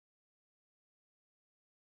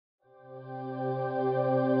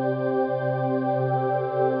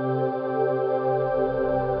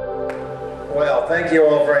Well, thank you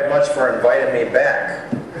all very much for inviting me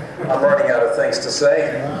back. I'm running out of things to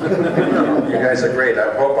say. You guys are great.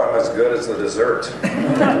 I hope I'm as good as the dessert.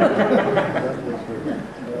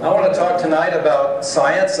 I want to talk tonight about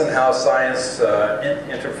science and how science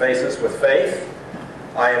interfaces with faith.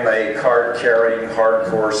 I am a card-carrying,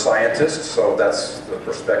 hardcore scientist, so that's the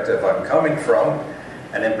perspective I'm coming from.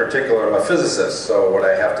 And in particular, I'm a physicist, so what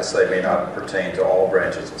I have to say may not pertain to all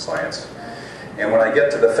branches of science. And when I get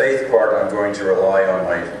to the faith part, I'm going to rely on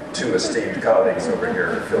my two esteemed colleagues over here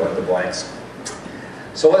to fill in the blanks.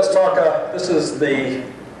 So let's talk, this is the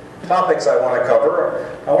topics I want to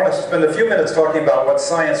cover. I want to spend a few minutes talking about what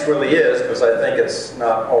science really is, because I think it's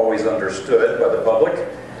not always understood by the public,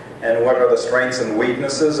 and what are the strengths and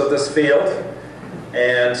weaknesses of this field,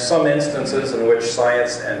 and some instances in which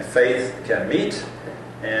science and faith can meet,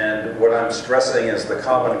 and what I'm stressing is the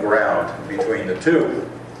common ground between the two.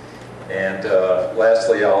 And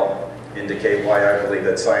lastly, I'll indicate why I believe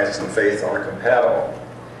that science and faith are compatible.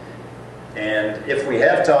 And if we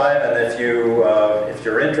have time, and if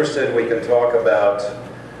you're interested, we can talk about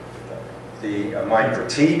my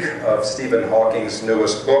critique of Stephen Hawking's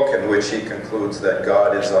newest book, in which he concludes that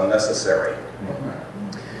God is unnecessary.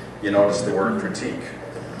 You notice the word critique.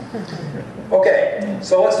 Okay,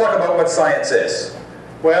 so let's talk about what science is.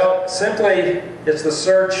 Well, simply, it's the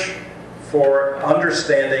search for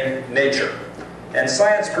understanding nature. And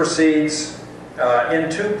science proceeds in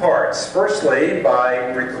two parts. Firstly, by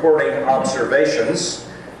recording observations,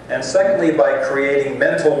 and secondly, by creating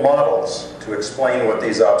mental models to explain what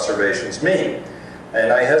these observations mean.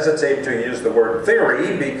 And I hesitate to use the word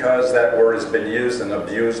theory because that word has been used and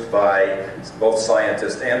abused by both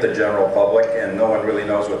scientists and the general public, and no one really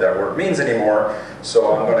knows what that word means anymore,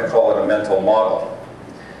 so I'm going to call it a mental model.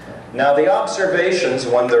 Now, the observations,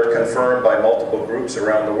 when they're confirmed by multiple groups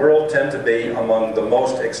around the world, tend to be among the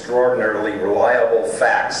most extraordinarily reliable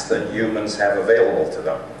facts that humans have available to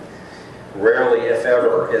them. Rarely, if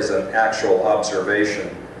ever, is an actual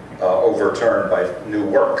observation overturned by new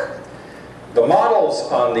work. The models,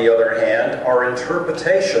 on the other hand, are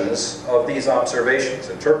interpretations of these observations,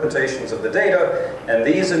 interpretations of the data, and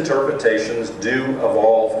these interpretations do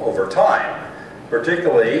evolve over time,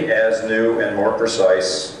 particularly as new and more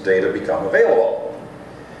precise data become available.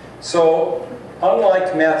 So,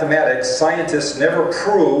 unlike mathematics, scientists never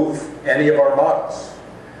prove any of our models.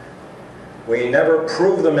 We never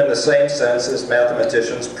prove them in the same sense as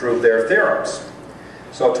mathematicians prove their theorems.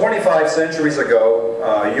 So 25 centuries ago,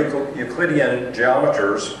 Euclidean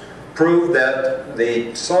geometers proved that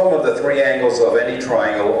the sum of the three angles of any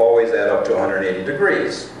triangle always add up to 180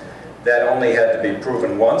 degrees. That only had to be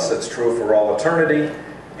proven once. It's true for all eternity,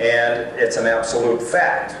 and it's an absolute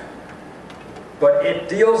fact. But it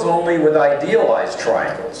deals only with idealized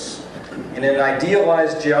triangles in an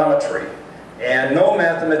idealized geometry, and no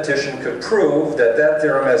mathematician could prove that that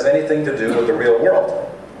theorem has anything to do with the real world.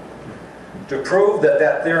 To prove that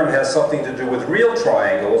that theorem has something to do with real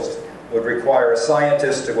triangles would require a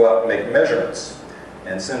scientist to go out and make measurements.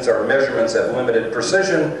 And since our measurements have limited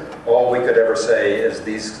precision, all we could ever say is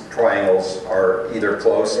these triangles are either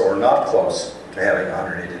close or not close to having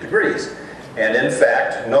 180 degrees. And in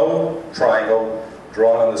fact, no triangle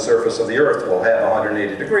drawn on the surface of the Earth will have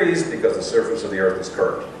 180 degrees because the surface of the Earth is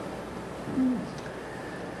curved.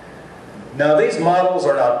 Now, these models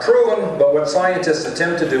are not proven, but what scientists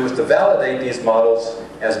attempt to do is to validate these models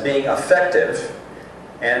as being effective.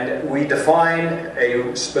 And we define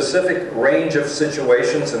a specific range of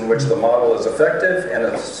situations in which the model is effective and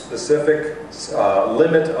a specific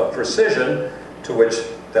limit of precision to which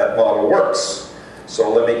that model works. So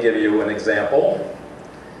let me give you an example.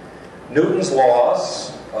 Newton's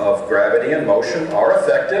laws of gravity and motion are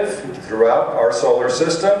effective throughout our solar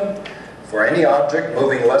system for any object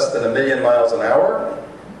moving less than 1,000,000 miles an hour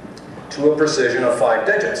to a precision of 5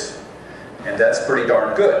 digits. And that's pretty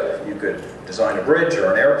darn good. You could design a bridge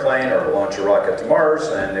or an airplane or launch a rocket to Mars,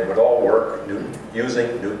 and it would all work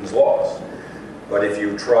using Newton's laws. But if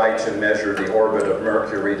you try to measure the orbit of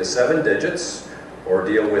Mercury to 7 digits, or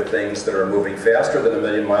deal with things that are moving faster than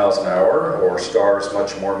 1,000,000 miles an hour, or stars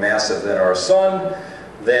much more massive than our sun,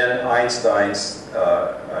 then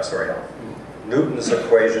Newton's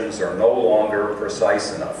equations are no longer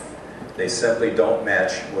precise enough. They simply don't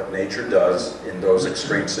match what nature does in those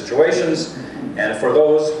extreme situations, and for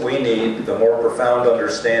those we need the more profound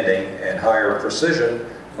understanding and higher precision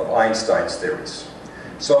of Einstein's theories.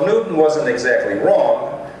 So Newton wasn't exactly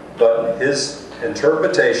wrong, but his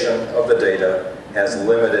interpretation of the data has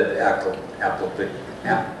limited applicability.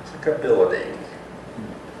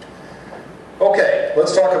 Okay,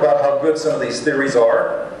 let's talk about how good some of these theories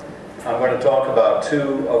are. I'm going to talk about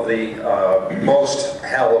two of the most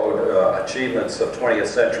hallowed achievements of 20th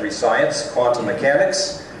century science. Quantum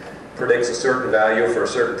mechanics predicts a certain value for a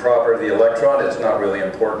certain property of the electron. It's not really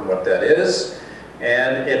important what that is.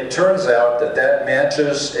 And it turns out that that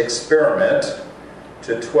matches experiment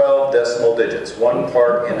to 12 decimal digits, 1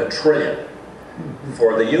 part in a trillion.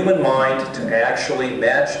 For the human mind to actually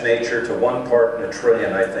match nature to 1 part in a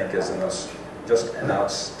trillion, I think, is just an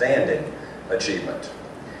outstanding achievement.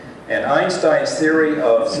 And Einstein's theory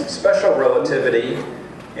of special relativity,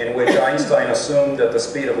 in which Einstein assumed that the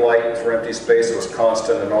speed of light for empty space was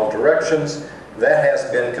constant in all directions, that has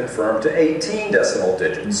been confirmed to 18 decimal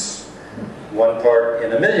digits, 1 part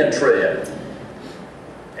in a million trillion.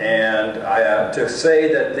 And to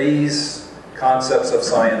say that these concepts of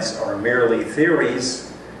science are merely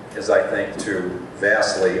theories is, I think, to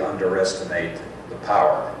vastly underestimate the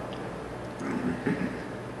power.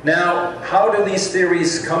 Now, how do these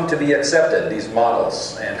theories come to be accepted, these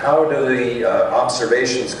models, and how do the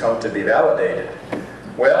observations come to be validated?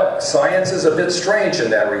 Well, science is a bit strange in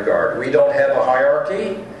that regard. We don't have a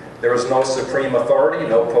hierarchy. There is no supreme authority,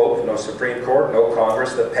 no Pope, no Supreme Court, no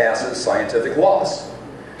Congress that passes scientific laws.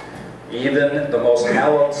 Even the most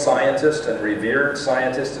hallowed scientist and revered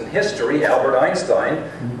scientist in history, Albert Einstein,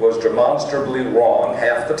 was demonstrably wrong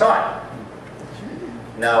half the time.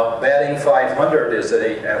 Now, batting 500 is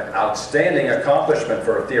an outstanding accomplishment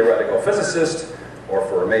for a theoretical physicist or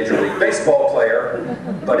for a Major League Baseball player,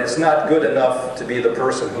 but it's not good enough to be the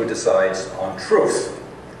person who decides on truth.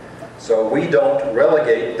 So we don't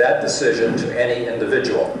relegate that decision to any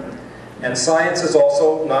individual. And science is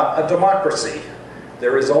also not a democracy.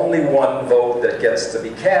 There is only one vote that gets to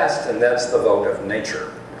be cast, and that's the vote of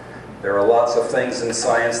nature. There are lots of things in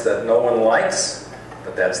science that no one likes,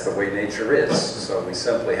 but that's the way nature is, so we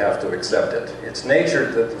simply have to accept it. It's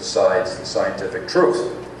nature that decides the scientific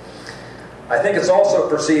truth. I think it's also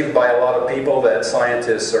perceived by a lot of people that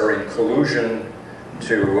scientists are in collusion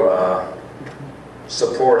to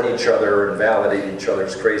support each other and validate each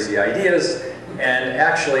other's crazy ideas, and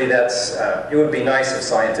actually that's, it would be nice if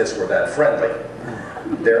scientists were that friendly.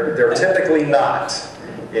 They're typically not.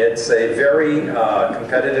 It's a very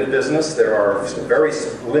competitive business. There are a very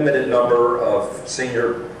limited number of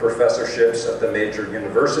senior professorships at the major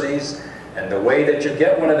universities, and the way that you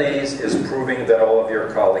get one of these is proving that all of your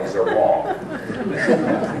colleagues are wrong.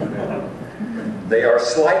 They are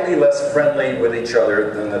slightly less friendly with each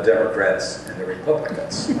other than the Democrats and the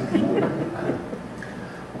Republicans.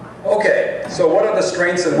 Okay, so what are the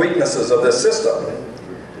strengths and weaknesses of this system?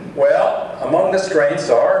 Well, among the strengths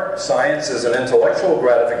are science is an intellectual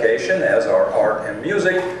gratification, as are art and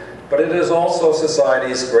music, but it is also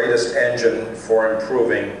society's greatest engine for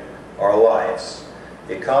improving our lives.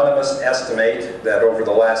 Economists estimate that over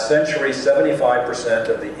the last century, 75%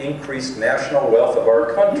 of the increased national wealth of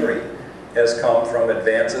our country has come from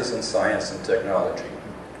advances in science and technology.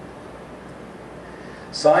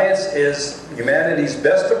 Science is humanity's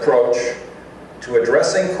best approach to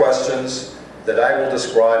addressing questions that I will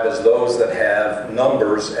describe as those that have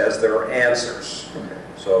numbers as their answers.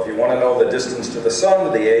 So if you want to know the distance to the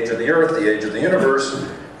sun, the age of the earth, the age of the universe,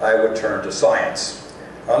 I would turn to science.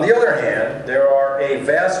 On the other hand, there are a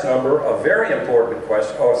vast number of very important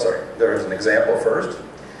questions. Oh, sorry, there's an example first.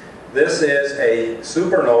 This is a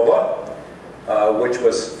supernova, which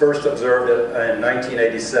was first observed in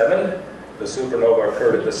 1987. The supernova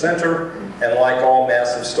occurred at the center, and like all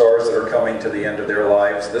massive stars that are coming to the end of their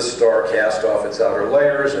lives, this star cast off its outer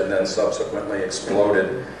layers and then subsequently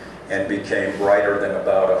exploded and became brighter than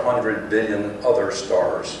about 100 billion other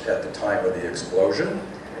stars at the time of the explosion.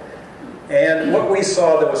 And what we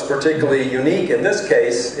saw that was particularly unique in this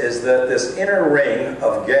case is that this inner ring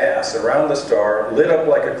of gas around the star lit up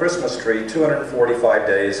like a Christmas tree 245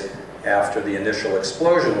 days after the initial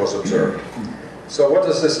explosion was observed. So what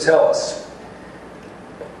does this tell us?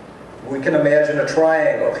 We can imagine a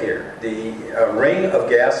triangle here. The ring of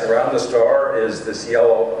gas around the star is this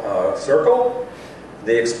yellow circle.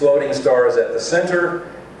 The exploding star is at the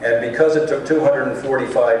center, and because it took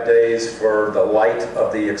 245 days for the light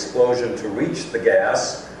of the explosion to reach the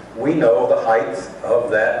gas, we know the height of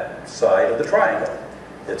that side of the triangle.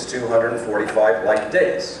 It's 245 light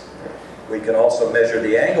days. We can also measure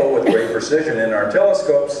the angle with great precision in our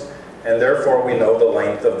telescopes, and therefore we know the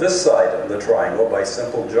length of this side of the triangle by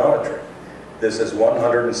simple geometry. This is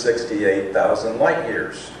 168,000 light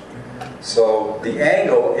years. So the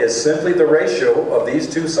angle is simply the ratio of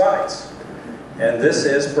these two sides. And this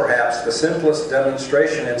is perhaps the simplest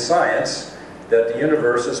demonstration in science that the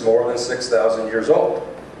universe is more than 6,000 years old.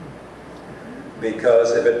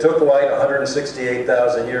 because if it took light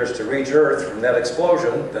 168,000 years to reach Earth from that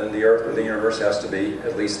explosion, then the Earth or the universe has to be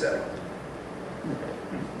at least that.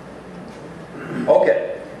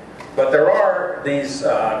 Okay, but there are these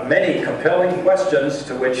many compelling questions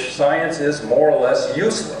to which science is more or less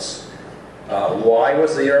useless. Why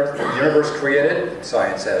was the universe created?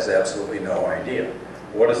 Science has absolutely no idea.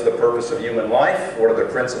 What is the purpose of human life? What are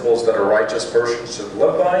the principles that a righteous person should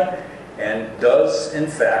live by? And does, in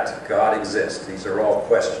fact, God exist? These are all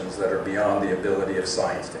questions that are beyond the ability of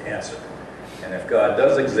science to answer. And if God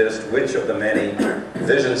does exist, which of the many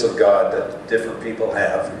visions of God that different people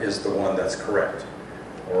have is the one that's correct?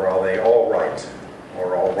 Or are they all right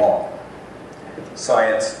or all wrong?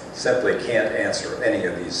 Science simply can't answer any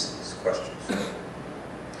of these questions.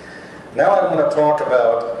 Now I want to talk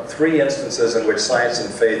about 3 instances in which science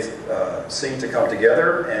and faith seem to come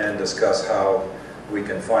together and discuss how we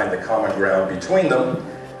can find the common ground between them.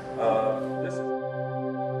 This is